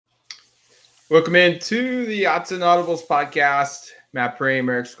Welcome into the Autzen Audibles Podcast. Matt Prame,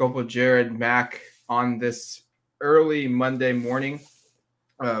 Eric Scopel, Jared Mack on this early Monday morning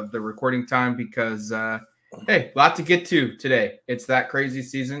of the recording time because, hey, a lot to get to today. It's that crazy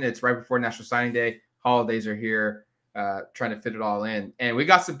season. It's right before National Signing Day. Holidays are here, trying to fit it all in. And we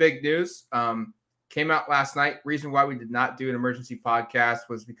got some big news. Came out last night. Reason why we did not do an emergency podcast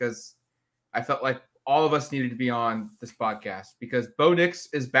was because I felt like all of us needed to be on this podcast because Bo Nix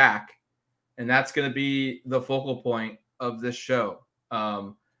is back. And that's going to be the focal point of this show.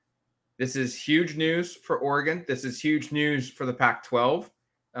 This is huge news for Oregon. This is huge news for the Pac-12.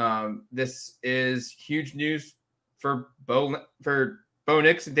 This is huge news for Bo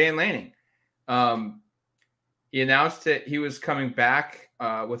Nix and Dan Lanning. He announced that he was coming back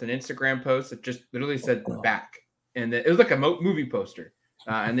with an Instagram post that just literally said "back," and it was like a movie poster.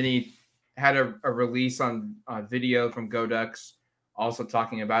 And then he had a release on video from Go Ducks, also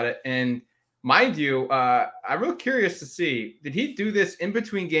talking about it. And mind you, I'm real curious to see, did he do this in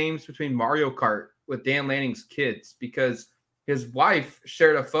between games between Mario Kart with Dan Lanning's kids? Because his wife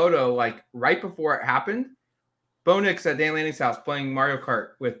shared a photo like right before it happened. Bo Nix at Dan Lanning's house playing Mario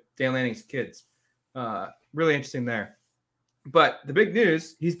Kart with Dan Lanning's kids. Really interesting there. But the big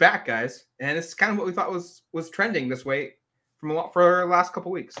news, he's back, guys. And it's kind of what we thought was trending this way for the last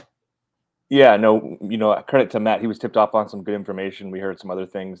couple weeks. Yeah, no, credit to Matt. He was tipped off on some good information. We heard some other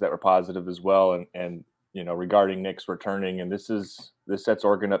things that were positive as well. And regarding Nix returning, and this sets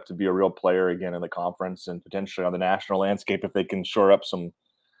Oregon up to be a real player again in the conference and potentially on the national landscape if they can shore up some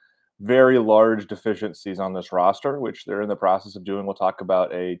very large deficiencies on this roster, which they're in the process of doing. We'll talk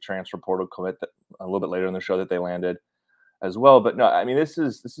about a transfer portal commit a little bit later in the show that they landed as well. But no, I mean, this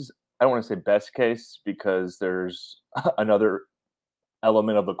is, I don't want to say best case because there's another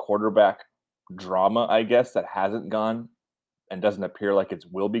element of the quarterback drama, I guess, that hasn't gone and doesn't appear like it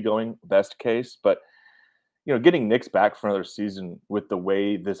will be going best case. But getting Nix back for another season with the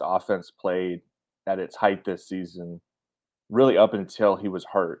way this offense played at its height this season, really up until he was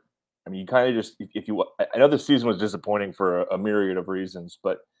hurt. I mean, you kind of just, I know the season was disappointing for a myriad of reasons,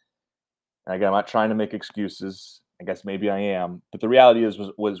 but again, I'm not trying to make excuses. I guess maybe I am, but the reality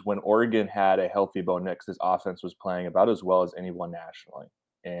was when Oregon had a healthy Bo Nix, this offense was playing about as well as anyone nationally.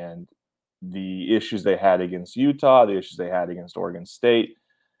 And the issues they had against Utah, the issues they had against Oregon State,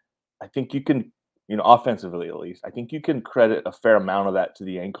 I think you can, offensively at least, I think you can credit a fair amount of that to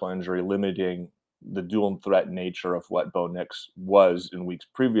the ankle injury, limiting the dual threat nature of what Bo Nix was in weeks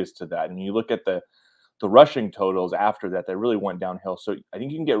previous to that. And you look at the rushing totals after that, they really went downhill. So I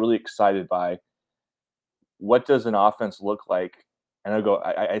think you can get really excited by what does an offense look like. And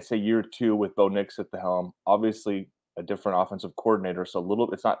I'd say year two with Bo Nix at the helm, obviously a different offensive coordinator. So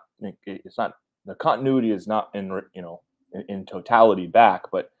it's not the continuity is not in totality back,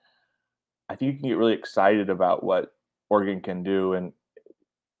 but I think you can get really excited about what Oregon can do. And,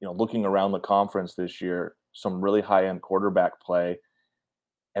 looking around the conference this year, some really high-end quarterback play.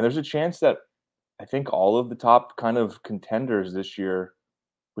 And there's a chance that I think all of the top kind of contenders this year,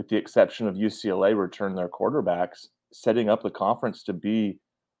 with the exception of UCLA, return their quarterbacks, setting up the conference to be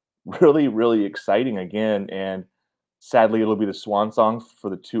really, really exciting again. And sadly, it'll be the swan song for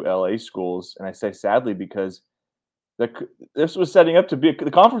the two LA schools. And I say sadly because this was setting up to be the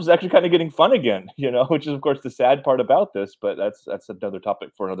conference is actually kind of getting fun again, which is of course the sad part about this, but that's another topic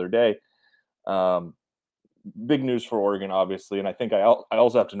for another day. Big news for Oregon, obviously. And I think I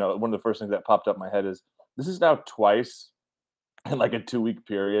also have to know, one of the first things that popped up in my head is this is now twice in like a 2-week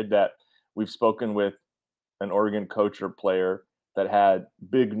period that we've spoken with an Oregon coach or player that had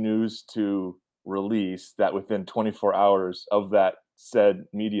big news to release that within 24 hours of that said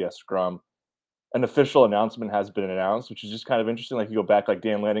media scrum, an official announcement has been announced, which is just kind of interesting. Like you go back, like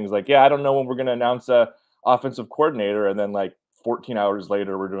Dan Lanning is like, yeah, I don't know when we're going to announce a offensive coordinator. And then like 14 hours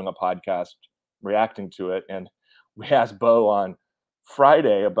later, we're doing a podcast reacting to it. And we asked Bo on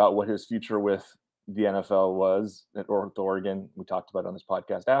Friday about what his future with the NFL was at Oregon. We talked about it on this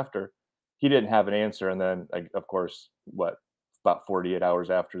podcast after. He didn't have an answer. And then, of course, about 48 hours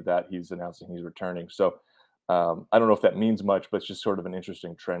after that, he's announcing he's returning. So I don't know if that means much, but it's just sort of an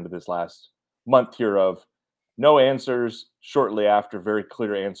interesting trend of this last month here of no answers shortly after very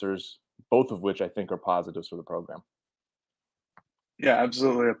clear answers, both of which I think are positives for the program. Yeah,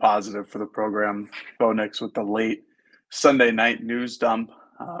 absolutely a positive for the program. Bo Nix with the late Sunday night news dump.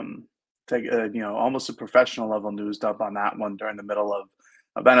 Almost a professional level news dump on that one during the middle of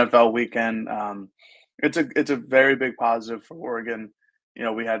NFL weekend. It's a very big positive for Oregon.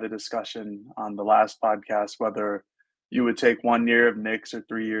 We had the discussion on the last podcast whether you would take 1 year of Nix or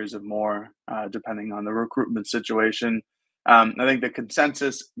 3 years of more, depending on the recruitment situation. I think the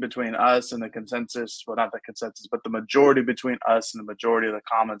consensus between us and the consensus, well, not the consensus, but the majority between us and the majority of the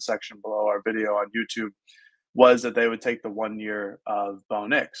comment section below our video on YouTube was that they would take the 1 year of Bo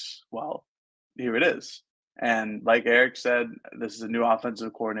Nix. Well, here it is. And like Eric said, this is a new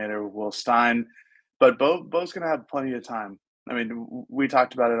offensive coordinator, Will Stein, but Bo's going to have plenty of time. I mean, we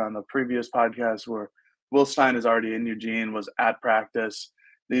talked about it on the previous podcast where Will Stein is already in Eugene, was at practice.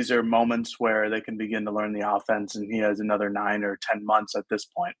 These are moments where they can begin to learn the offense, and he has another 9 or 10 months at this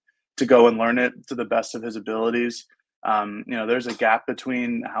point to go and learn it to the best of his abilities. There's a gap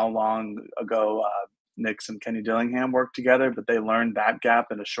between how long ago Nix and Kenny Dillingham worked together, but they learned that gap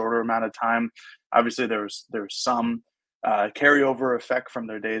in a shorter amount of time. Obviously, there's some carryover effect from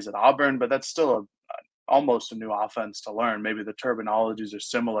their days at Auburn, but that's still almost a new offense to learn. Maybe the terminologies are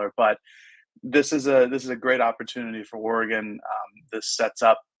similar, but this is a great opportunity for Oregon. This sets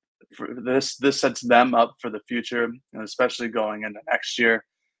them up for the future, and especially going into next year.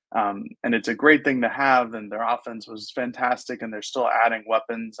 And it's a great thing to have. And their offense was fantastic, and they're still adding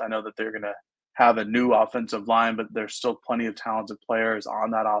weapons. I know that they're going to have a new offensive line, but there's still plenty of talented players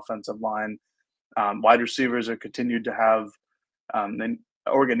on that offensive line. Wide receivers are continued to have.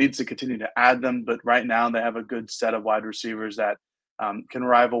 Oregon needs to continue to add them, but right now they have a good set of wide receivers that can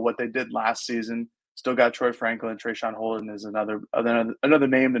rival what they did last season. Still got Troy Franklin. Trayshawn Holden is another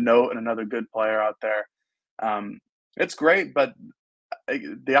name to note and another good player out there. It's great, but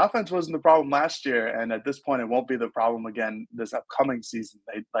the offense wasn't the problem last year, and at this point, it won't be the problem again this upcoming season.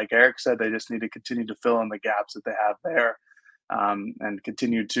 Like Eric said, they just need to continue to fill in the gaps that they have there, and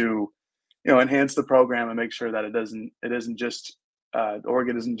continue to, enhance the program and make sure that it isn't just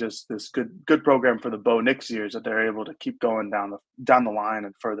Oregon isn't just this good program for the Bo Nix years, that they're able to keep going down the line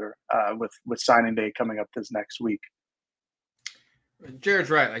and further with signing day coming up this next week. Jared's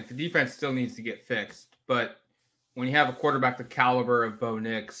right. Like, the defense still needs to get fixed, but when you have a quarterback the caliber of Bo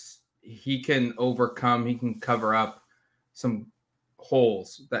Nix, he can cover up some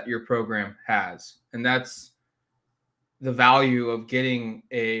holes that your program has. And that's the value of getting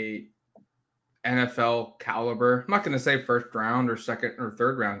a NFL caliber. I'm not going to say first round or second or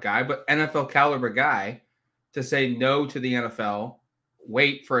third round guy, but NFL caliber guy to say no to the NFL,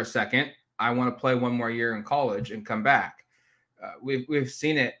 wait for a second. I want to play one more year in college and come back. We've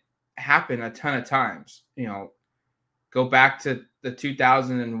seen it happen a ton of times. Go back to the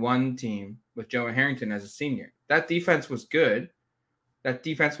 2001 team with Joe Harrington as a senior. That defense was good. That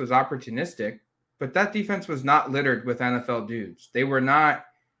defense was opportunistic, but that defense was not littered with NFL dudes. They were not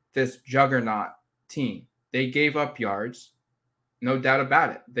this juggernaut team. They gave up yards, no doubt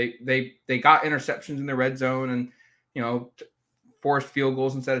about it. They got interceptions in the red zone and, forced field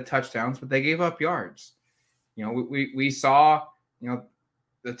goals instead of touchdowns, but they gave up yards. We saw,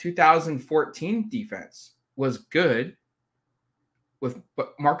 the 2014 defense was good,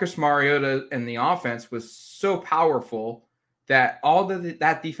 but Marcus Mariota and the offense was so powerful that all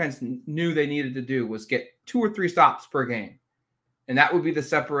that defense knew they needed to do was get 2 or 3 stops per game. And that would be the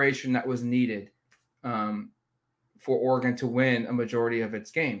separation that was needed for Oregon to win a majority of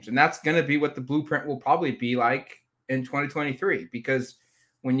its games. And that's going to be what the blueprint will probably be like in 2023, because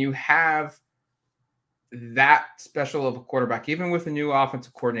when you have that special of a quarterback, even with a new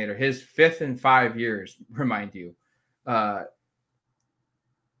offensive coordinator, his 5th in 5 years, remind you,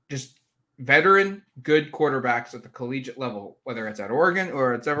 just veteran good quarterbacks at the collegiate level, whether it's at Oregon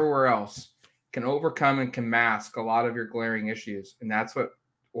or it's everywhere else, can overcome and can mask a lot of your glaring issues. And that's what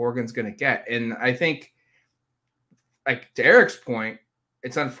Oregon's going to get. And I think, like, to Eric's point,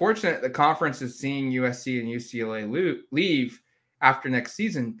 it's unfortunate the conference is seeing USC and UCLA leave after next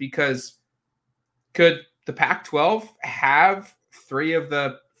season, because could the Pac-12 have 3 of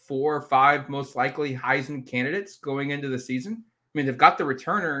the 4 or 5 most likely Heisman candidates going into the season? I mean, they've got the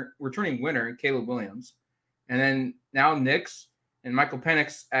returning winner, Caleb Williams, and then now Nix and Michael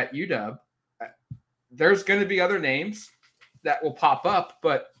Penix at UW. There's going to be other names that will pop up,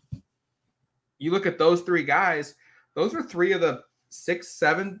 but you look at those 3 guys, those are 3 of the 6,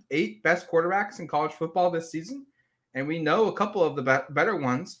 7, 8 best quarterbacks in college football this season. And we know a couple of the better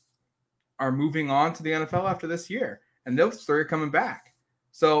ones are moving on to the NFL after this year, and those 3 are coming back.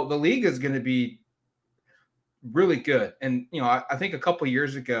 So the league is going to be really good. And, I think a couple of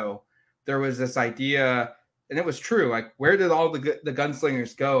years ago, there was this idea, and it was true, like, where did all the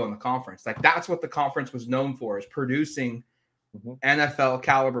gunslingers go in the conference? Like, that's what the conference was known for, is producing NFL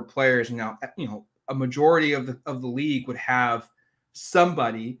caliber players. Now, a majority of the league would have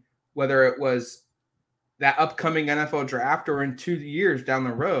somebody, whether it was that upcoming NFL draft or in 2 years down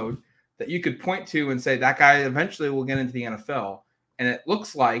the road, that you could point to and say that guy eventually will get into the NFL. And it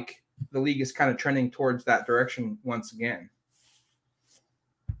looks like the league is kind of trending towards that direction once again.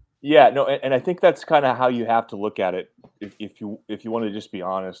 Yeah, no, and I think that's kind of how you have to look at it. If you want to just be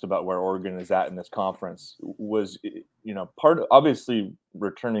honest about where Oregon is at in this conference, was, part of, obviously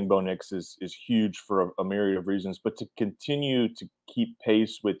returning Bo Nix is huge for a myriad of reasons, but to continue to keep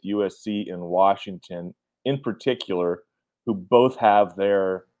pace with USC and Washington in particular, who both have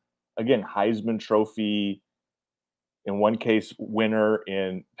their, again, Heisman Trophy, in one case, winner.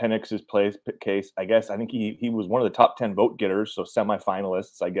 In Penix's case, I guess, I think he was one of the top 10 vote getters, so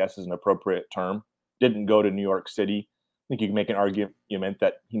semifinalists, I guess, is an appropriate term. Didn't go to New York City. I think you can make an argument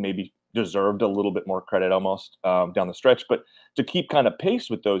that he maybe deserved a little bit more credit almost down the stretch. But to keep kind of pace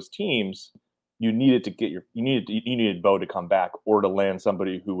with those teams, you needed Bo to come back, or to land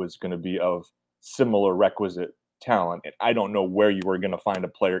somebody who was going to be of similar requisite talent. And I don't know where you were going to find a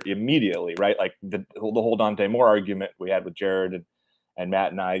player immediately, right? Like the whole Dante Moore argument we had with Jared and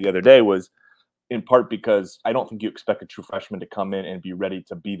Matt and I the other day was in part because I don't think you expect a true freshman to come in and be ready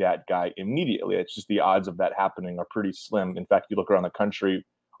to be that guy immediately. It's just the odds of that happening are pretty slim. In fact, you look around the country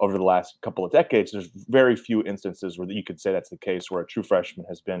over the last couple of decades, there's very few instances where you could say that's the case, where a true freshman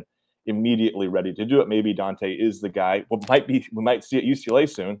has been immediately ready to do it. Maybe Dante is the guy. Well, we might see at UCLA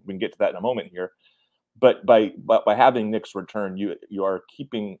soon. We can get to that in a moment here. But by having Nix return, you are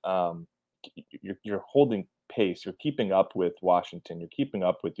keeping you're holding pace. You're keeping up with Washington. You're keeping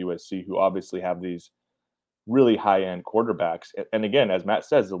up with USC, who obviously have these really high end quarterbacks. And again, as Matt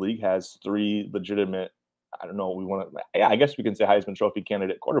says, the league has three legitimate. I don't know. I guess we can say Heisman Trophy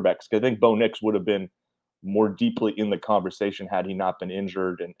candidate quarterbacks. I think Bo Nix would have been more deeply in the conversation had he not been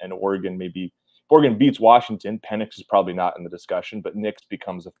injured. And Oregon Oregon beats Washington. Penix is probably not in the discussion, but Nix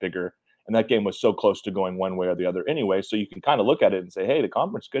becomes a figure. And that game was so close to going one way or the other anyway. So you can kind of look at it and say, hey, the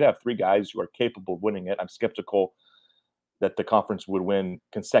conference could have three guys who are capable of winning it. I'm skeptical that the conference would win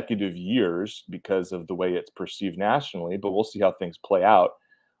consecutive years because of the way it's perceived nationally, but we'll see how things play out.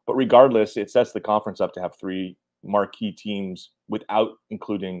 But regardless, it sets the conference up to have three marquee teams without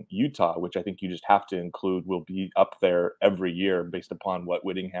including Utah, which I think you just have to include, will be up there every year based upon what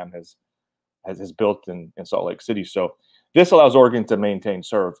Whittingham has built in Salt Lake City. So this allows Oregon to maintain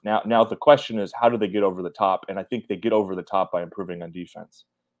serve. Now the question is, how do they get over the top? And I think they get over the top by improving on defense.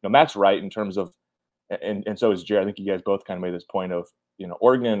 Now, Matt's right in terms of, and so is Jared. I think you guys both kind of made this point of,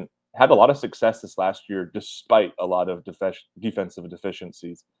 Oregon had a lot of success this last year despite a lot of defensive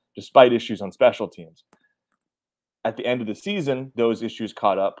deficiencies, despite issues on special teams. At the end of the season, those issues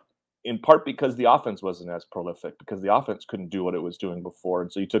caught up, in part because the offense wasn't as prolific, because the offense couldn't do what it was doing before.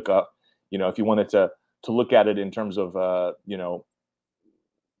 And so you took up, if you wanted to look at it in terms of,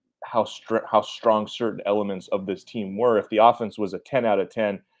 how strong certain elements of this team were. If the offense was a 10 out of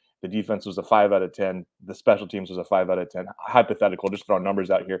 10, the defense was a 5 out of 10, the special teams was a 5 out of 10. Hypothetical, just throwing numbers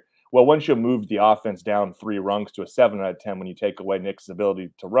out here. Well, once you move the offense down 3 rungs to a 7 out of 10 when you take away Nick's ability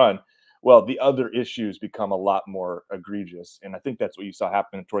to run, well, the other issues become a lot more egregious. And I think that's what you saw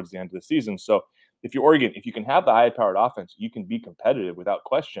happen towards the end of the season. So if you're Oregon, if you can have the high-powered offense, you can be competitive without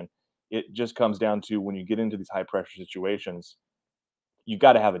question. It just comes down to, when you get into these high-pressure situations, you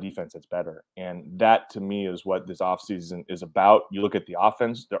got to have a defense that's better. And that, to me, is what this offseason is about. You look at the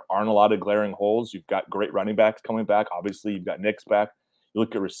offense, there aren't a lot of glaring holes. You've got great running backs coming back. Obviously, you've got Nix back. You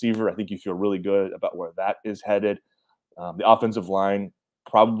look at receiver, I think you feel really good about where that is headed. The offensive line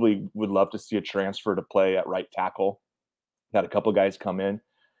probably would love to see a transfer to play at right tackle. Had a couple guys come in,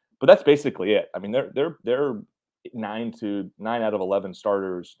 but that's basically it. I mean, they're 9 out of 11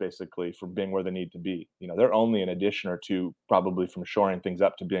 starters basically from being where they need to be. They're only an addition or two probably from shoring things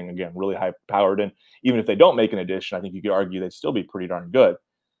up to being, again, really high powered. And even if they don't make an addition, I think you could argue they'd still be pretty darn good.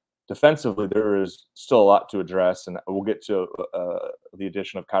 Defensively, there is still a lot to address, and we'll get to the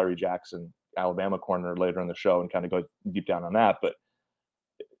addition of Kyrie Jackson, Alabama corner, later in the show and kind of go deep down on that. But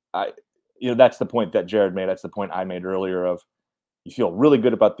that's the point that Jared made. That's the point I made earlier of, you feel really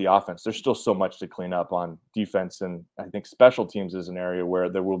good about the offense. There's still so much to clean up on defense. And I think special teams is an area where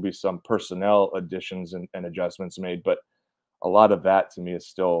there will be some personnel additions and adjustments made. But a lot of that, to me, is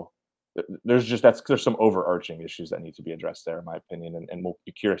still, there's some overarching issues that need to be addressed there, in my opinion. And we'll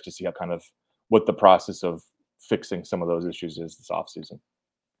be curious to see what the process of fixing some of those issues is this offseason.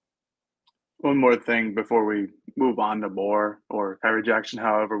 One more thing before we move on to Moore or Kyrie Jackson,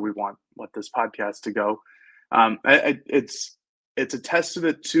 however we want this podcast to go. It's a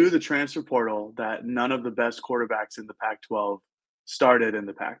testament to the transfer portal that none of the best quarterbacks in the Pac-12 started in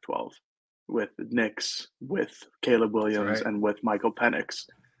the Pac-12, with Nix, with Caleb Williams, and with Michael Penix.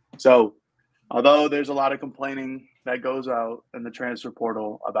 So although there's a lot of complaining that goes out in the transfer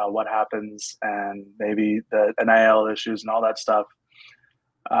portal about what happens and maybe the NIL issues and all that stuff,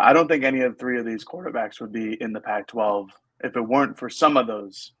 I don't think any of three of these quarterbacks would be in the Pac-12 if it weren't for some of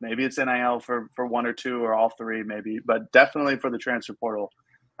those. Maybe it's NIL for one or two or all three, maybe, but definitely for the transfer portal.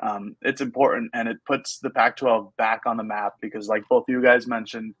 It's important, and it puts the Pac-12 back on the map because, like both you guys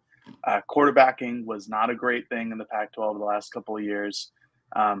mentioned, quarterbacking was not a great thing in the Pac-12 the last couple of years.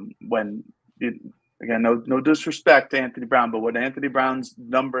 Again, no disrespect to Anthony Brown, but when Anthony Brown's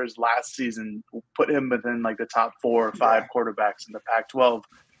numbers last season put him within like the top 4 or 5 quarterbacks in the Pac-12,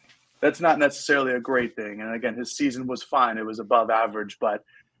 that's not necessarily a great thing. And again, his season was fine; it was above average. But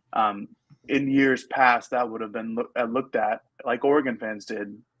in years past, that would have been looked at, like Oregon fans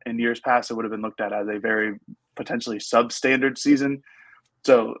did. In years past, it would have been looked at as a very potentially substandard season.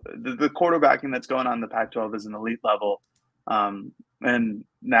 So the quarterbacking that's going on in the Pac-12 is an elite level. And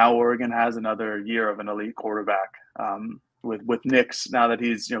now Oregon has another year of an elite quarterback with Nix. Now that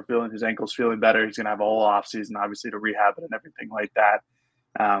he's feeling his ankles feeling better, he's going to have a whole offseason, obviously, to rehab it and everything like that.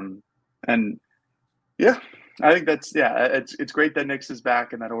 And yeah, I think it's great that Nix is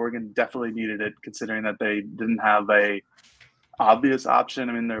back and that Oregon definitely needed it, considering that they didn't have a obvious option.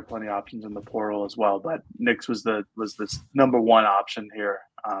 I mean, there are plenty of options in the portal as well, but Nix was the number one option here,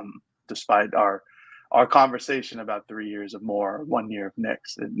 despite our conversation about 3 years of more, 1 year of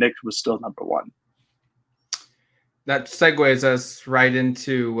Nix. Nix was still number one. That segues us right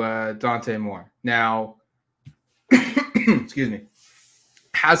into Dante Moore. Now, excuse me,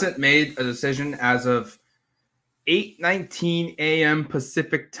 hasn't made a decision as of 8:19 a.m.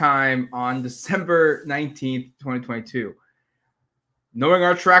 Pacific time on December 19th, 2022. Knowing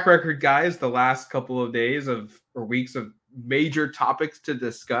our track record, guys, the last couple of days or weeks of major topics to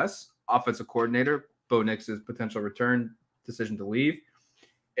discuss, offensive coordinator, Bo Nix's potential return, decision to leave,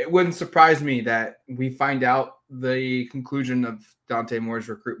 it wouldn't surprise me that we find out the conclusion of Dante Moore's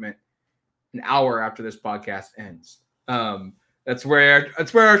recruitment an hour after this podcast ends. That's where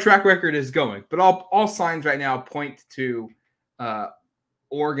our track record is going. But all signs right now point to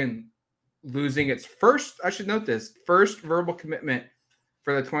Oregon losing its first verbal commitment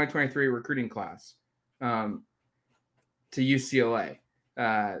for the 2023 recruiting class to UCLA.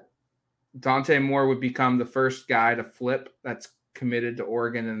 Dante Moore would become the first guy to flip that's committed to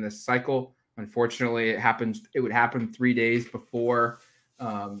Oregon in this cycle. Unfortunately, it would happen 3 days before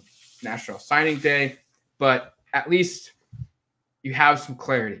National Signing Day, but at least you have some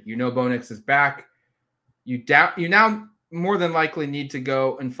clarity. Bo Nix is back. You now more than likely need to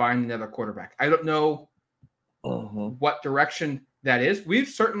go and find another quarterback. I don't know what direction that is. We've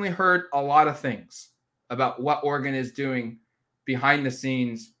certainly heard a lot of things about what Oregon is doing behind the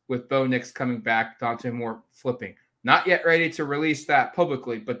scenes with Bo Nix coming back, Dante Moore flipping. Not yet ready to release that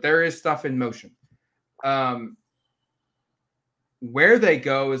publicly, but there is stuff in motion. Where they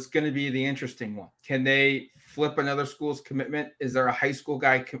go is going to be the interesting one. Can they flip another school's commitment? Is there a high school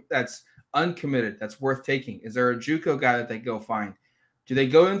guy that's uncommitted that's worth taking? Is there a JUCO guy that they go find? Do they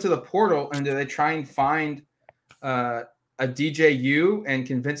go into the portal and do they try and find a DJU and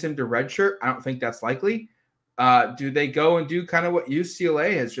convince him to redshirt? I don't think that's likely. Do they go and do kind of what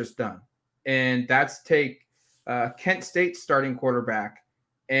UCLA has just done? And that's take Kent State starting quarterback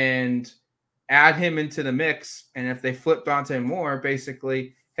and add him into the mix. And if they flip Dante Moore,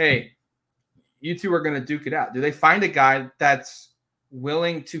 basically, hey, you two are going to duke it out. Do they find a guy that's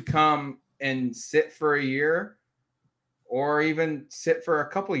willing to come and sit for a year or even sit for a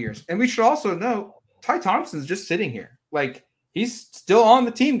couple of years? And we should also know Ty Thompson's just sitting here. Like, he's still on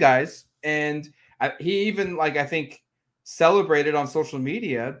the team, guys. And he even, I think, celebrated on social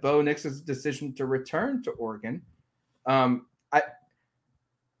media Bo Nix's decision to return to Oregon.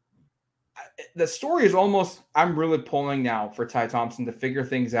 The story is almost, I'm really pulling now for Ty Thompson to figure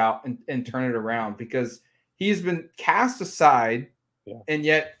things out and turn it around, because he's been cast aside, and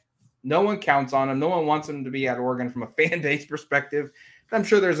yet no one counts on him. No one wants him to be at Oregon from a fan base perspective. I'm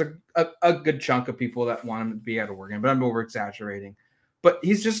sure there's a good chunk of people that want him to be at Oregon, but I'm over-exaggerating. But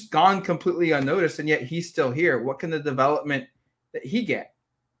he's just gone completely unnoticed, and yet he's still here. What can the development that he get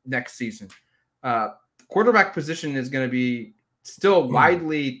next season? Quarterback position is going to be still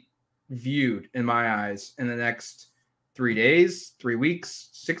widely viewed, in my eyes, in the next 3 days, 3 weeks,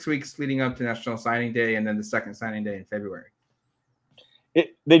 6 weeks leading up to National Signing Day, and then the second signing day in February.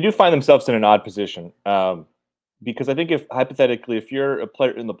 They do find themselves in an odd position because I think if you're a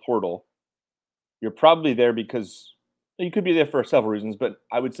player in the portal, you're probably there because you could be there for several reasons, but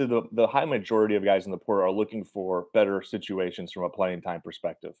I would say the high majority of guys in the portal are looking for better situations from a playing time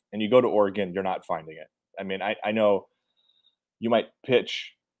perspective. And you go to Oregon, you're not finding it. I mean, I know you might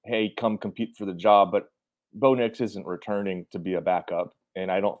pitch, hey, come compete for the job, but Bo Nix isn't returning to be a backup. And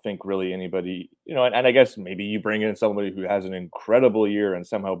I don't think really anybody, and I guess maybe you bring in somebody who has an incredible year and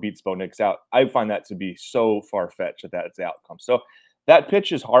somehow beats Bo Nix out. I find that to be so far-fetched that that's the outcome. So that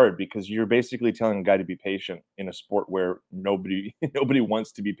pitch is hard because you're basically telling a guy to be patient in a sport where nobody nobody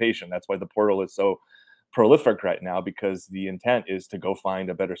wants to be patient. That's why the portal is so prolific right now, because the intent is to go find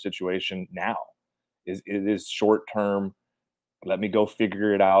a better situation now. It is short term. Let me go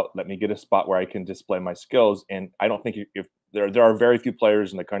figure it out. Let me get a spot where I can display my skills. And I don't think if there are very few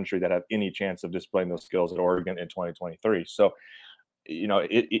players in the country that have any chance of displaying those skills at Oregon in 2023. So,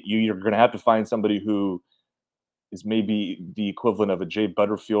 you're going to have to find somebody who is maybe the equivalent of a Jay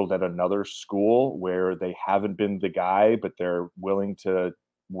Butterfield at another school where they haven't been the guy, but they're willing to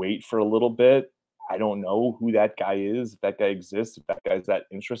wait for a little bit. I don't know who that guy is, if that guy exists, if that guy's that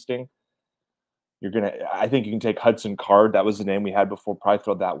interesting. I think you can take Hudson Card. That was the name we had before. Probably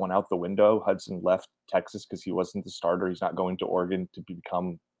throw that one out the window. Hudson left Texas because he wasn't the starter. He's not going to Oregon to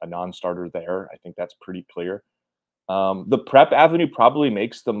become a non-starter there. I think that's pretty clear. The prep avenue probably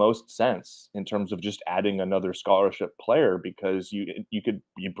makes the most sense in terms of just adding another scholarship player, because you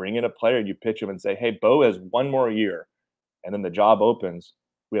bring in a player, you pitch him and say, hey, Bo has one more year, and then the job opens.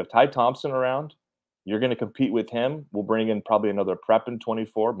 We have Ty Thompson around. You're going to compete with him. We'll bring in probably another prep in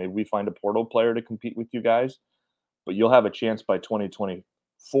 24. Maybe we find a portal player to compete with you guys, but you'll have a chance by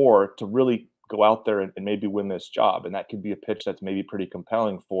 2024 to really go out there and maybe win this job. And that could be a pitch that's maybe pretty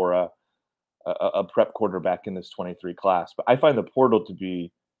compelling for a prep quarterback in this 23 class. But I find the portal to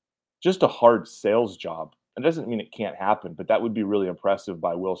be just a hard sales job. It doesn't mean it can't happen, but that would be really impressive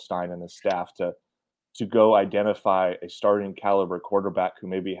by Will Stein and his staff to go identify a starting caliber quarterback who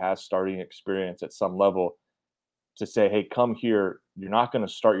maybe has starting experience at some level, to say, hey, come here. You're not going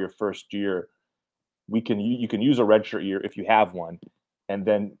to start your first year. You can use a redshirt year if you have one, and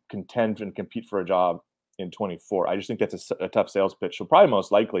then contend and compete for a job in 24. I just think that's a tough sales pitch. So probably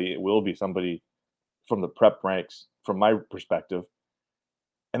most likely it will be somebody from the prep ranks, from my perspective.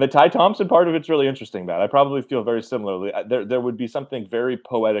 And the Ty Thompson part of it's really interesting, Matt. I probably feel very similarly. There would be something very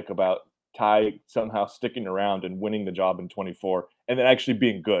poetic about Ty somehow sticking around and winning the job in 24 and then actually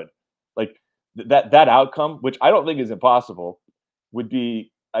being good. Like that outcome, which I don't think is impossible, would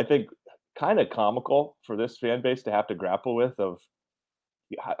be, I think, kind of comical for this fan base to have to grapple with.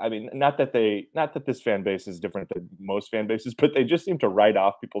 I mean, not that this fan base is different than most fan bases, but they just seem to write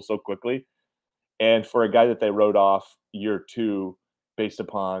off people so quickly. And for a guy that they wrote off year two based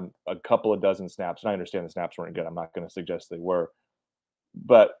upon a couple of dozen snaps, and I understand the snaps weren't good, I'm not going to suggest they were,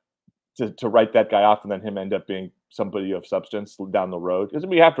 but to write that guy off and then him end up being somebody of substance down the road. Because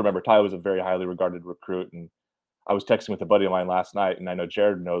we have to remember, Ty was a very highly regarded recruit. And I was texting with a buddy of mine last night, and I know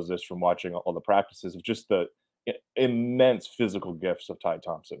Jared knows this from watching all the practices, of just the immense physical gifts of Ty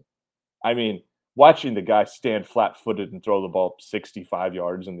Thompson. I mean, watching the guy stand flat-footed and throw the ball 65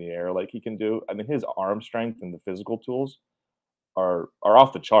 yards in the air like he can do, I mean, his arm strength and the physical tools are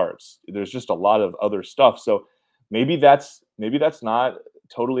off the charts. There's just a lot of other stuff. So maybe that's not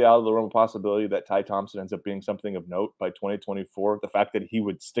totally out of the realm of possibility that Ty Thompson ends up being something of note by 2024. The fact that he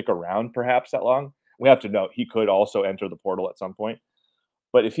would stick around perhaps that long, we have to note he could also enter the portal at some point.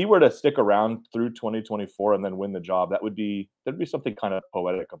 But if he were to stick around through 2024 and then win the job, there'd be something kind of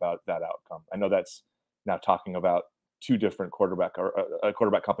poetic about that outcome. I know that's now talking about two different quarterback or a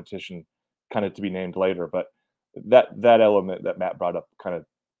quarterback competition kind of to be named later, but that element that Matt brought up, kind of,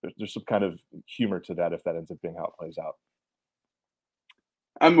 there's some kind of humor to that if that ends up being how it plays out.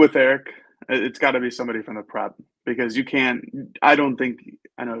 I'm with Eric. It's got to be somebody from the prep, because you can't. I don't think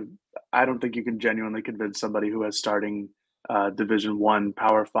you can genuinely convince somebody who has starting Division I,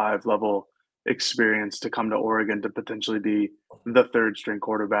 Power 5 level experience to come to Oregon to potentially be the third string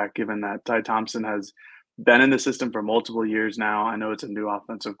quarterback, given that Ty Thompson has been in the system for multiple years now. I know it's a new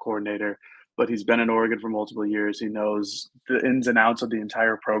offensive coordinator, but he's been in Oregon for multiple years. He knows the ins and outs of the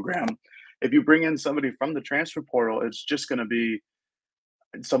entire program. If you bring in somebody from the transfer portal, it's just going to be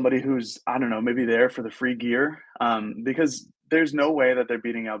somebody who's, I don't know, maybe there for the free gear, because there's no way that they're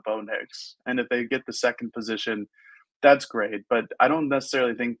beating out Bo Nix. And if they get the second position, that's great. But I don't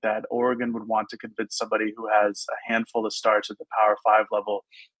necessarily think that Oregon would want to convince somebody who has a handful of starts at the Power 5 level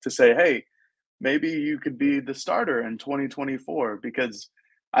to say, hey, maybe you could be the starter in 2024, because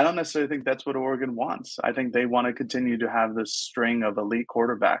I don't necessarily think that's what Oregon wants. I think they want to continue to have this string of elite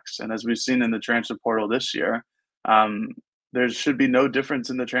quarterbacks. And as we've seen in the transfer portal this year, there should be no difference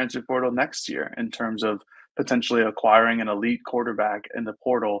in the transfer portal next year in terms of potentially acquiring an elite quarterback in the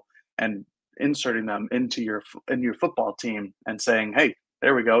portal and inserting them into your football team and saying, hey,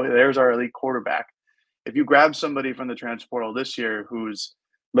 there we go. There's our elite quarterback. If you grab somebody from the transfer portal this year who's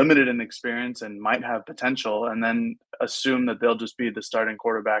limited in experience and might have potential, and then assume that they'll just be the starting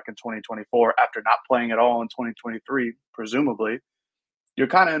quarterback in 2024 after not playing at all in 2023, presumably, you're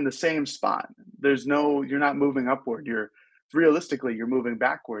kind of in the same spot. You're not moving upward. Realistically, you're moving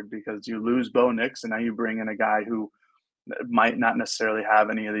backward because you lose Bo Nix and now you bring in a guy who might not necessarily have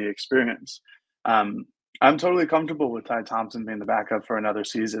any of the experience. I'm totally comfortable with Ty Thompson being the backup for another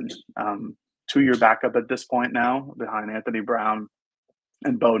season. 2-year backup at this point now, behind Anthony Brown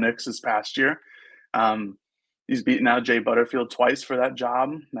and Bo Nix this past year. He's beaten out Jay Butterfield twice for that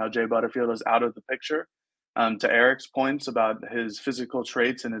job. Now Jay Butterfield is out of the picture. To Eric's points about his physical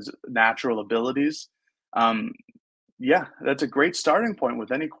traits and his natural abilities, yeah, that's a great starting point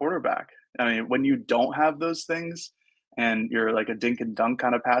with any quarterback. I mean, when you don't have those things and you're like a dink and dunk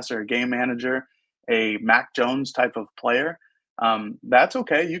kind of passer, a game manager, a Mac Jones type of player, that's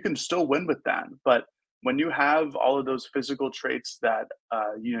okay. You can still win with that. But when you have all of those physical traits that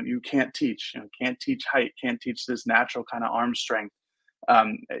you can't teach, can't teach height, can't teach this natural kind of arm strength,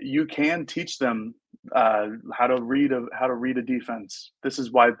 you can teach them how to read a defense. This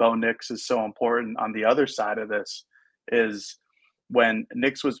is why Bo Nix is so important. On the other side of this is when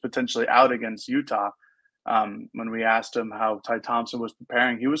Nix was potentially out against Utah. When we asked him how Ty Thompson was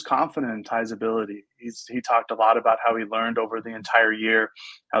preparing, he was confident in Ty's ability. He talked a lot about how he learned over the entire year,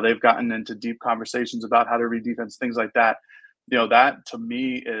 how they've gotten into deep conversations about how to read defense, things like that. That to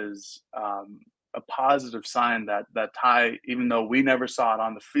me is a positive sign that Ty, even though we never saw it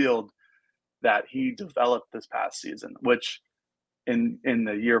on the field, that he developed this past season, which in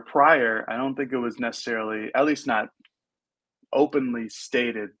the year prior, I don't think it was necessarily, at least not openly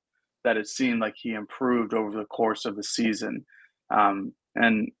stated, that it seemed like he improved over the course of the season.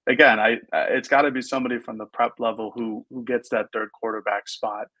 And again, it's got to be somebody from the prep level who gets that third quarterback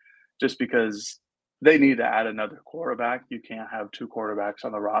spot, just because they need to add another quarterback. You can't have 2 quarterbacks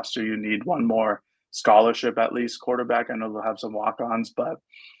on the roster. You need one more scholarship, at least, quarterback. I know they'll have some walk-ons,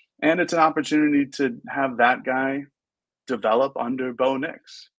 and it's an opportunity to have that guy develop under Bo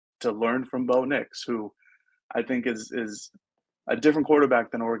Nix, to learn from Bo Nix, who I think is a different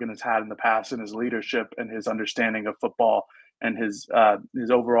quarterback than Oregon has had in the past in his leadership and his understanding of football and his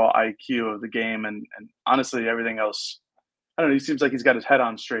overall IQ of the game. And honestly, everything else, I don't know, he seems like he's got his head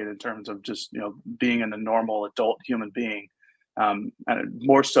on straight in terms of just, being a normal adult human being, and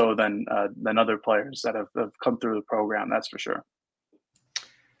more so than other players that have come through the program. That's for sure.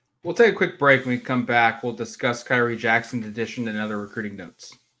 We'll take a quick break. When we come back, we'll discuss Kyrie Jackson's addition and other recruiting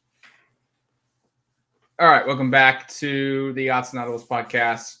notes. All right, welcome back to the Autzen Audibles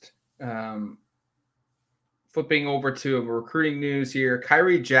Podcast. Flipping over to recruiting news here.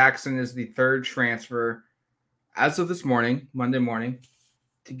 Kyrie Jackson is the third transfer as of this morning, Monday morning,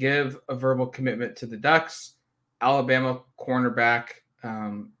 to give a verbal commitment to the Ducks. Alabama cornerback,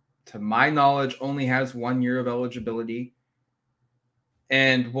 to my knowledge, only has 1 year of eligibility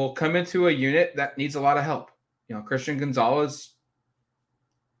and will come into a unit that needs a lot of help. Christian Gonzalez,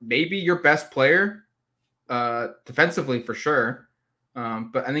 maybe your best player, defensively for sure.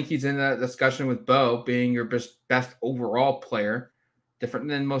 But I think he's in that discussion with Bo being your best overall player, different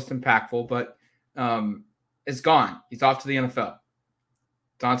than most impactful, but is gone. He's off to the NFL.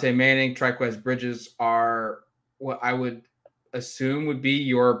 Dante Manning, Triquez Bridges are what I would assume would be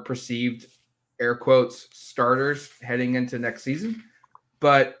your perceived, air quotes, starters heading into next season.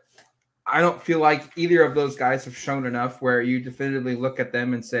 But I don't feel like either of those guys have shown enough where you definitively look at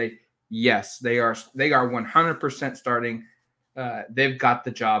them and say, yes, they are 100% starting. They've got the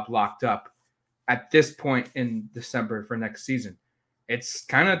job locked up at this point in December for next season. It's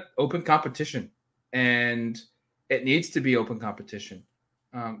kind of open competition, and it needs to be open competition.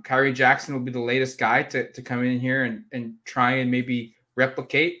 Kyrie Jackson will be the latest guy to come in here and try and maybe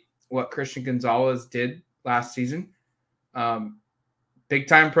replicate what Christian Gonzalez did last season.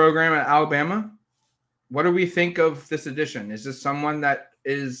 Big-time program at Alabama. What do we think of this addition? Is this someone that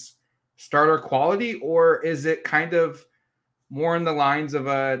is starter quality, or is it kind of more in the lines of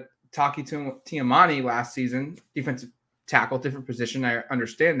a Taki Tiamani last season, defensive tackle, different position? I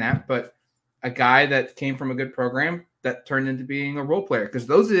understand that, but a guy that came from a good program that turned into being a role player, because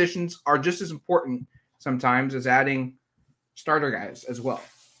those additions are just as important sometimes as adding starter guys as well.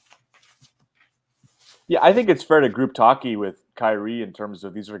 Yeah, I think it's fair to group Taki with Kyrie in terms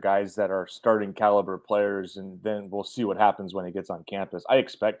of these are guys that are starting caliber players, and then we'll see what happens when he gets on campus. I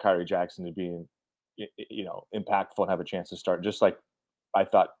expect Kyrie Jackson to be, impactful and have a chance to start, just like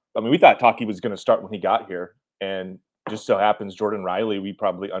we thought Taki was going to start when he got here, and just so happens Jordan Riley, we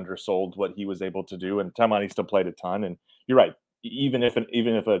probably undersold what he was able to do, and Tamani still played a ton. And you're right, even if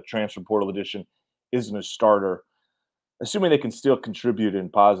a transfer portal edition isn't a starter, assuming they can still contribute in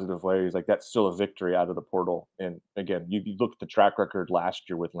positive ways, like that's still a victory out of the portal. And again, you look at the track record last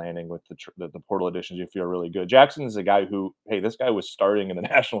year with landing with the portal additions, you feel really good. Jackson is a guy who, hey, this guy was starting in the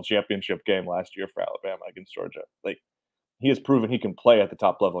national championship game last year for Alabama against Georgia. Like he has proven he can play at the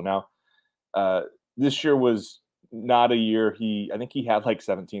top level. Now, this year was not a year. I think he had like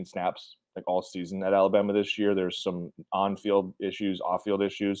 17 snaps like all season at Alabama this year. There's some on-field issues, off-field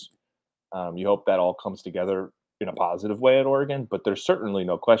issues. You hope that all comes together in a positive way at Oregon, but there's certainly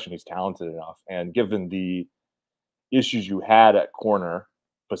no question he's talented enough. And given the issues you had at corner,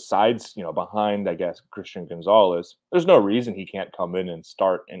 besides, behind, I guess, Christian Gonzalez, there's no reason he can't come in and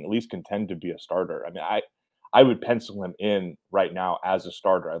start and at least contend to be a starter. I mean, I would pencil him in right now as a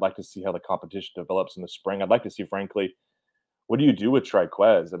starter. I'd like to see how the competition develops in the spring. I'd like to see, frankly, what do you do with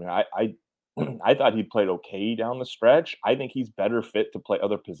Triquez? I mean, I thought he played okay down the stretch. I think he's better fit to play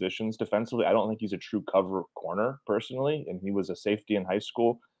other positions defensively. I don't think he's a true cover corner personally, and he was a safety in high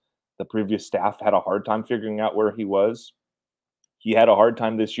school. The previous staff had a hard time figuring out where he was. He had a hard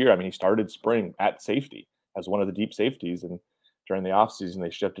time this year. I mean, he started spring at safety as one of the deep safeties, and during the offseason, they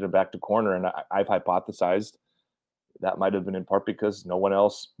shifted him back to corner, and I've hypothesized that might have been in part because no one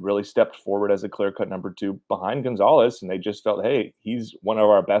else really stepped forward as a clear-cut number two behind Gonzalez, and they just felt, hey, he's one of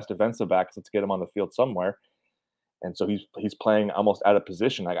our best defensive backs. Let's get him on the field somewhere. And so he's playing almost out of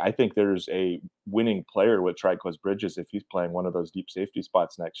position. Like I think there's a winning player with Triquez Bridges if he's playing one of those deep safety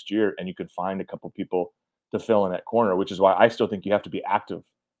spots next year, and you could find a couple people to fill in at corner, which is why I still think you have to be active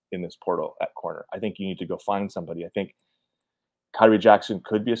in this portal at corner. I think you need to go find somebody. I think Kyrie Jackson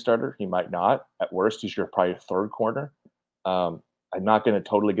could be a starter. He might not. At worst, he's your probably third corner. I'm not going to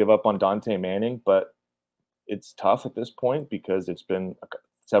totally give up on Dante Manning, but it's tough at this point because it's been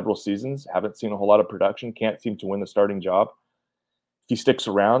several seasons. Haven't seen a whole lot of production. Can't seem to win the starting job. If he sticks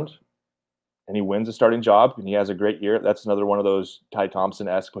around and he wins a starting job and he has a great year, that's another one of those Ty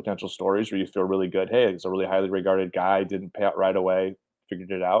Thompson-esque potential stories where you feel really good. Hey, he's a really highly regarded guy. Didn't pay out right away.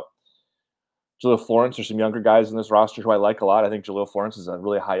 Figured it out. Jaleel Florence, there's some younger guys in this roster who I like a lot. I think Jaleel Florence is a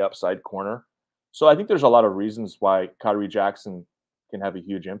really high upside corner. So I think there's a lot of reasons why Kyrie Jackson can have a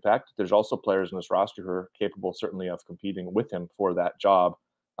huge impact. There's also players in this roster who are capable certainly of competing with him for that job.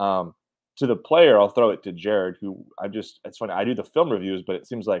 To the player, I'll throw it to Jared, who it's funny, I do the film reviews, but it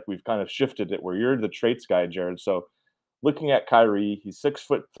seems like we've kind of shifted it where you're the traits guy, Jared. So looking at Kyrie, he's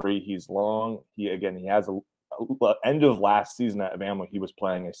 6'3", he's long. He has a end of last season at Bama, he was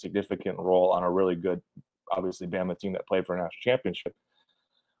playing a significant role on a really good, obviously, Bama team that played for a national championship.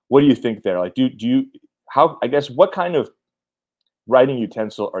 What do you think there? Like, what kind of writing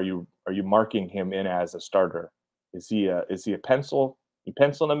utensil are you marking him in as a starter? Is he a pencil? You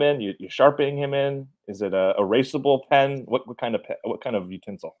penciling him in? You sharpening him in? Is it a erasable pen? What kind of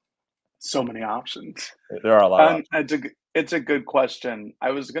utensil? So many options. There are a lot. Of options. It's a good question.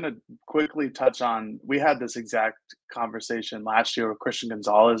 I was going to quickly touch on. We had this exact conversation last year with Christian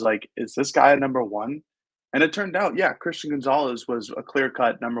Gonzalez. Like, is this guy number one? And it turned out, yeah, Christian Gonzalez was a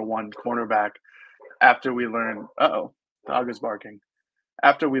clear-cut number one cornerback. After we learned, the dog is barking.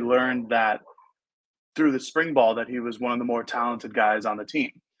 After we learned that through the spring ball that he was one of the more talented guys on the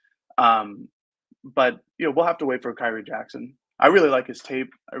team. But we'll have to wait for Kyrie Jackson. I really like his tape.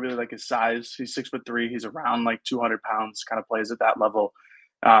 I really like his size. He's 6'3". He's around like 200 pounds, kind of plays at that level.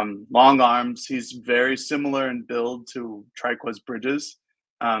 Long arms. He's very similar in build to Triquez Bridges.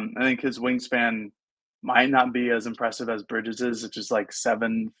 I think his wingspan might not be as impressive as Bridges is. It's just like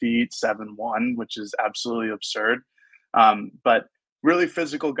 7 feet, 7'1", which is absolutely absurd. But really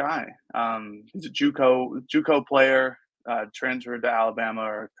physical guy. He's a JUCO player, transferred to Alabama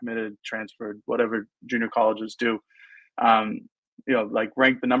or committed, transferred, whatever junior colleges do.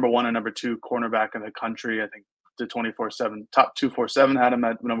 Ranked the number one and number two cornerback in the country. I think the 24/7 top 247 had him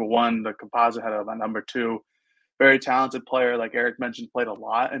at number one. The composite had him at number two. Very talented player, like Eric mentioned, played a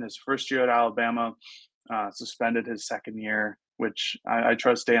lot in his first year at Alabama. Suspended his second year, which I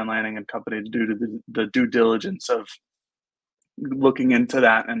trust Dan Lanning and company to do the due diligence of looking into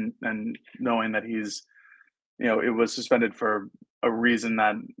that and knowing that he's, it was suspended for a reason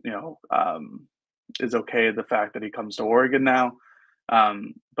that, is okay. The fact that he comes to Oregon now.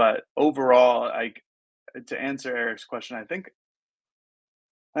 But overall, to answer Eric's question, I think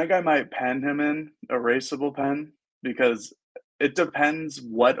I might pen him in erasable pen because it depends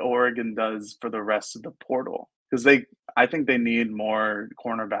what Oregon does for the rest of the portal. Because I think they need more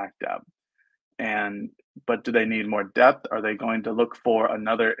cornerback depth. But do they need more depth? Are they going to look for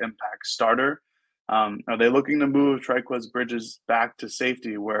another impact starter? Are they looking to move Triquez Bridges back to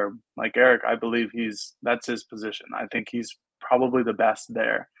safety where, like Eric, I believe that's his position. I think he's probably the best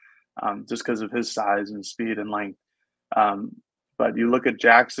there just because of his size and speed and length. But you look at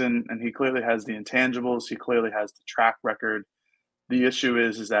Jackson, and he clearly has the intangibles. He clearly has the track record. The issue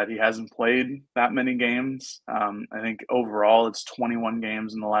is that he hasn't played that many games. I think overall it's 21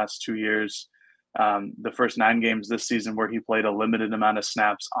 games in the last 2 years. The first 9 games this season where he played a limited amount of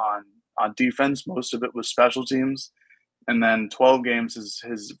snaps on defense, most of it was special teams. And then 12 games is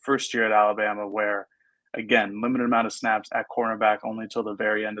his first year at Alabama where, again, limited amount of snaps at cornerback only till the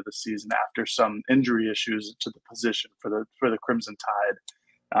very end of the season after some injury issues to the position for the Crimson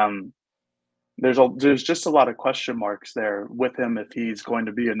Tide. There's just a lot of question marks there with him if he's going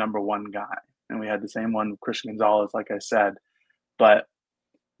to be a number one guy. And we had the same one with Christian Gonzalez, like I said. But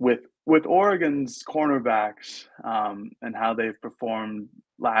with Oregon's cornerbacks and how they've performed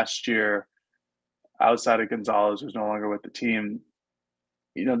last year, outside of Gonzalez, who's no longer with the team,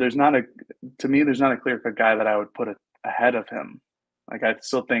 there's not a clear-cut guy that I would put ahead of him. Like, I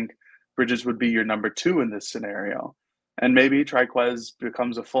still think Bridges would be your number 2 in this scenario. And maybe Triquez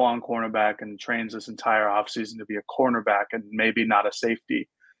becomes a full-on cornerback and trains this entire offseason to be a cornerback and maybe not a safety.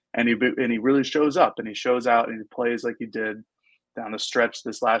 And he really shows up and he shows out and he plays like he did down the stretch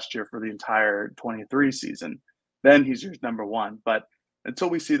this last year for the entire 23 season. Then he's your number 1. But until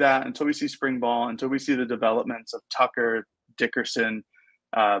we see that, until we see spring ball, until we see the developments of Tucker, Dickerson,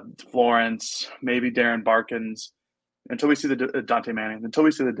 Florence, maybe Darren Barkins, until we see the Dante Manning, until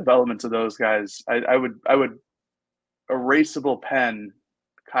we see the developments of those guys, I would erasable pen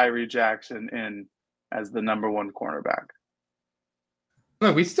Kyrie Jackson in as the number 1 cornerback.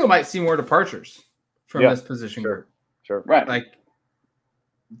 No, we still might see more departures from this position group. Sure. Right. Like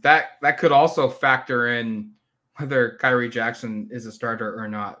that could also factor in whether Kyrie Jackson is a starter or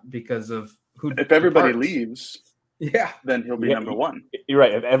not because of who. If everybody departs. leaves, then he'll be number 1. You're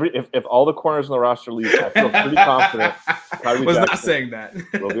right. If all the corners in the roster leave, I feel pretty confident. I was not saying that.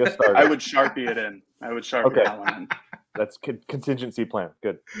 Will be a starter. I would Sharpie it in. That one in. That's contingency plan.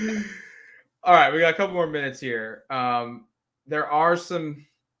 Good. All right, we got a couple more minutes here. There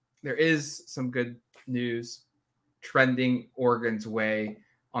is some good news trending Oregon's way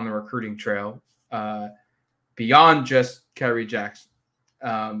on the recruiting trail beyond just Kyrie Jackson.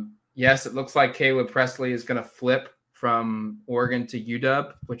 Yes, it looks like Caleb Presley is going to flip from Oregon to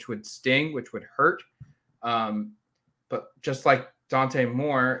UW, which would sting, which would hurt. But just like Dante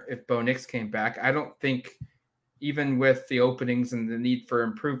Moore, if Bo Nix came back, I don't think, even with the openings and the need for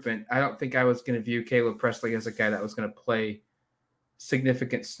improvement, I don't think I was going to view Caleb Presley as a guy that was going to play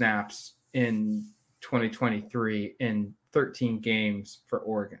significant snaps in 2023 in 13 games for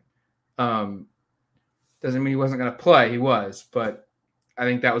Oregon. Doesn't mean he wasn't going to play. He was, but I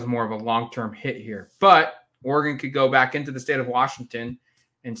think that was more of a long-term hit here. But Oregon could go back into the state of Washington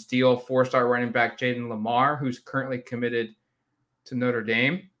and steal 4-star running back Jaden Lamar, who's currently committed to Notre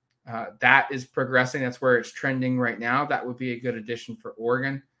Dame. That is progressing. That's where it's trending right now. That would be a good addition for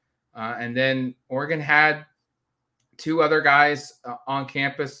Oregon. And then Oregon had 2 other guys on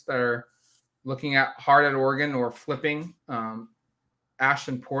campus that are looking hard at Oregon or flipping.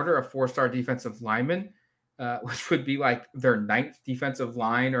 Ashton Porter, a 4-star defensive lineman, which would be like their 9th defensive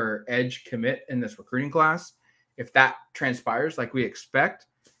line or edge commit in this recruiting class, if that transpires like we expect.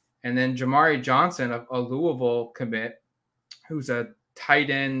 And then Jamari Johnson, a Louisville commit, who's a tight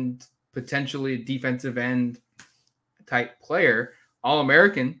end, potentially defensive end type player,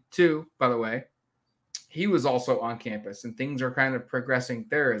 All-American too, by the way. He was also on campus, and things are kind of progressing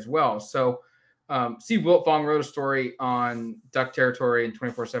there as well. So Steve Wiltfong wrote a story on Duck Territory in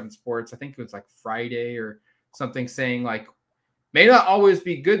 24/7 Sports. I think it was like Friday or something, saying like, may not always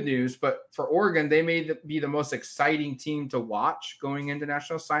be good news, but for Oregon, they may be the most exciting team to watch going into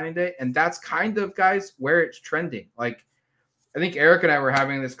National Signing Day. And that's kind of, guys, where it's trending. Like, I think Eric and I were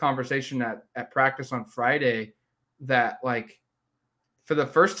having this conversation at practice on Friday that, like, for the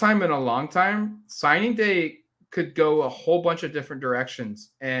first time in a long time, signing day could go a whole bunch of different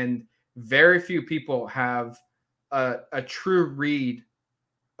directions. And very few people have a true read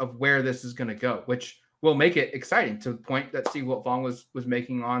of where this is going to go, which will make it exciting, to the point that Steve Wiltfong was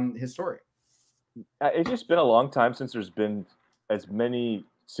making on his story. It's just been a long time since there's been as many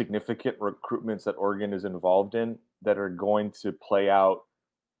significant recruitments that Oregon is involved in that are going to play out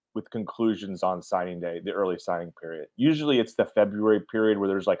with conclusions on signing day, the early signing period. Usually it's the February period where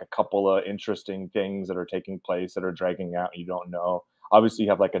there's like a couple of interesting things that are taking place that are dragging out and you don't know. Obviously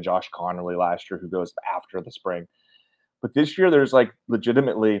you have like a Josh Connerly last year who goes after the spring. But this year there's like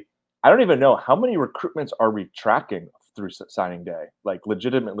legitimately, I don't even know how many recruitments are we tracking through signing day, like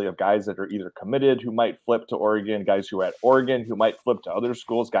legitimately, of guys that are either committed who might flip to Oregon, guys who are at Oregon who might flip to other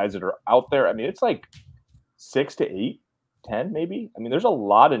schools, guys that are out there. I mean, it's like 6 to 8 10 maybe. I mean, there's a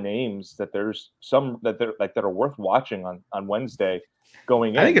lot of names that there's some that are worth watching on Wednesday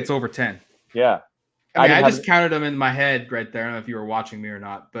going in. I think it's over 10. Yeah. I mean, I just counted them in my head right there. I don't know if you were watching me or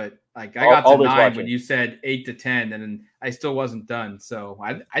not, but like I got to 9 watching. When you said 8 to 10, and then I still wasn't done. So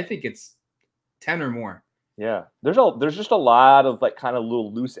I think it's 10 or more. Yeah, there's just a lot of like kind of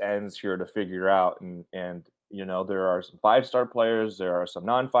little loose ends here to figure out, and there are some 5-star players, there are some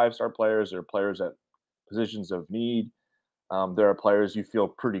non-5-star players, there are players at positions of need. There are players you feel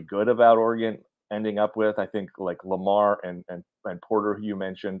pretty good about Oregon ending up with. I think like Lamar and Porter, who you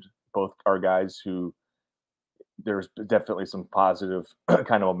mentioned, both are guys who there's definitely some positive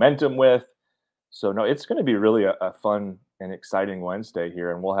kind of momentum with. So no, it's going to be really a fun and exciting Wednesday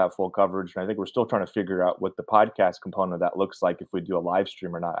here, and we'll have full coverage. And I think we're still trying to figure out what the podcast component of that looks like if we do a live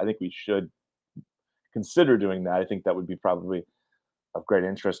stream or not. I think we should consider doing that. I think that would be probably of great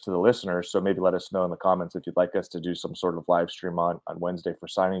interest to the listeners. So maybe let us know in the comments if you'd like us to do some sort of live stream on Wednesday for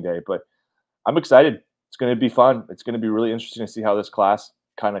signing day. But I'm excited. It's going to be fun. It's going to be really interesting to see how this class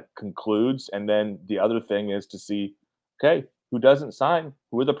kind of concludes. And then the other thing is to see, okay, who doesn't sign?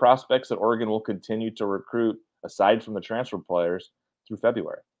 Who are the prospects that Oregon will continue to recruit aside from the transfer players through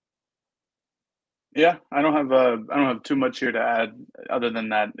February? Yeah, I don't have too much here to add other than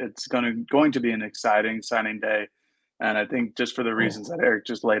that it's going to be an exciting signing day, and I think just for the reasons that Eric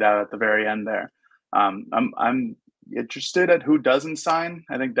just laid out at the very end there, I'm interested at who doesn't sign.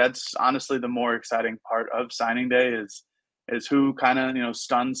 I think that's honestly the more exciting part of signing day is who kind of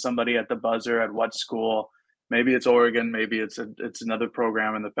stuns somebody at the buzzer at what school. Maybe it's Oregon, maybe it's another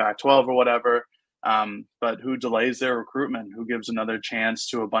program in the Pac-12 or whatever. But who delays their recruitment, who gives another chance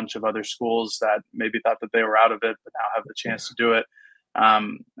to a bunch of other schools that maybe thought that they were out of it, but now have the chance to do it.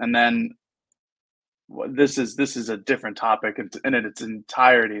 And then this is a different topic in its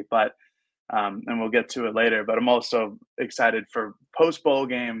entirety, but and we'll get to it later. But I'm also excited for post-bowl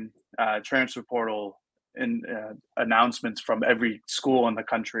game transfer portal and announcements from every school in the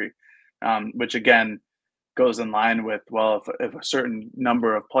country, which again goes in line with, well, if a certain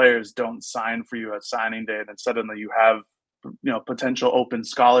number of players don't sign for you at signing day, then suddenly you have potential open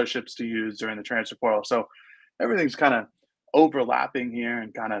scholarships to use during the transfer portal. So everything's kind of overlapping here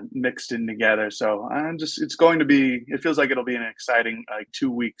and kind of mixed in together. So it feels like it'll be an exciting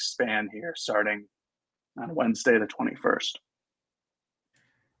 2-week span here starting on Wednesday the 21st.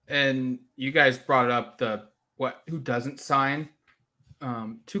 And you guys brought up who doesn't sign.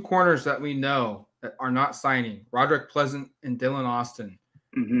 2 corners that we know that are not signing: Roderick Pleasant and Dylan Austin.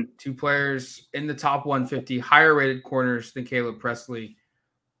 Mm-hmm. 2 players in the top 150, higher rated corners than Caleb Presley,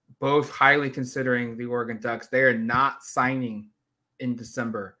 both highly considering the Oregon Ducks. They are not signing in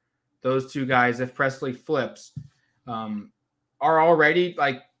December. Those 2 guys, if Presley flips, are already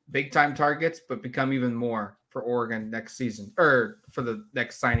like big time targets, but become even more for Oregon next season, or for the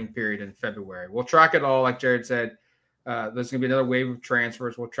next signing period in February. We'll track it all, like Jared said. There's going to be another wave of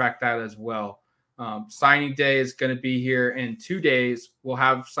transfers. We'll track that as well. Signing day is going to be here in 2 days. We'll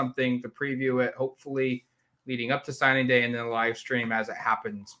have something to preview it, hopefully leading up to signing day, and then a live stream as it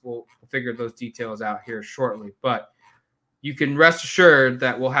happens. We'll figure those details out here shortly. But you can rest assured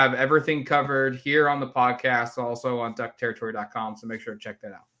that we'll have everything covered here on the podcast, also on duckterritory.com. So make sure to check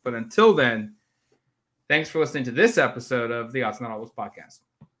that out. But until then, thanks for listening to this episode of the Autzen Audibles Podcast.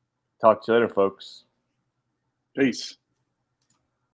 Talk to you later, folks. Peace.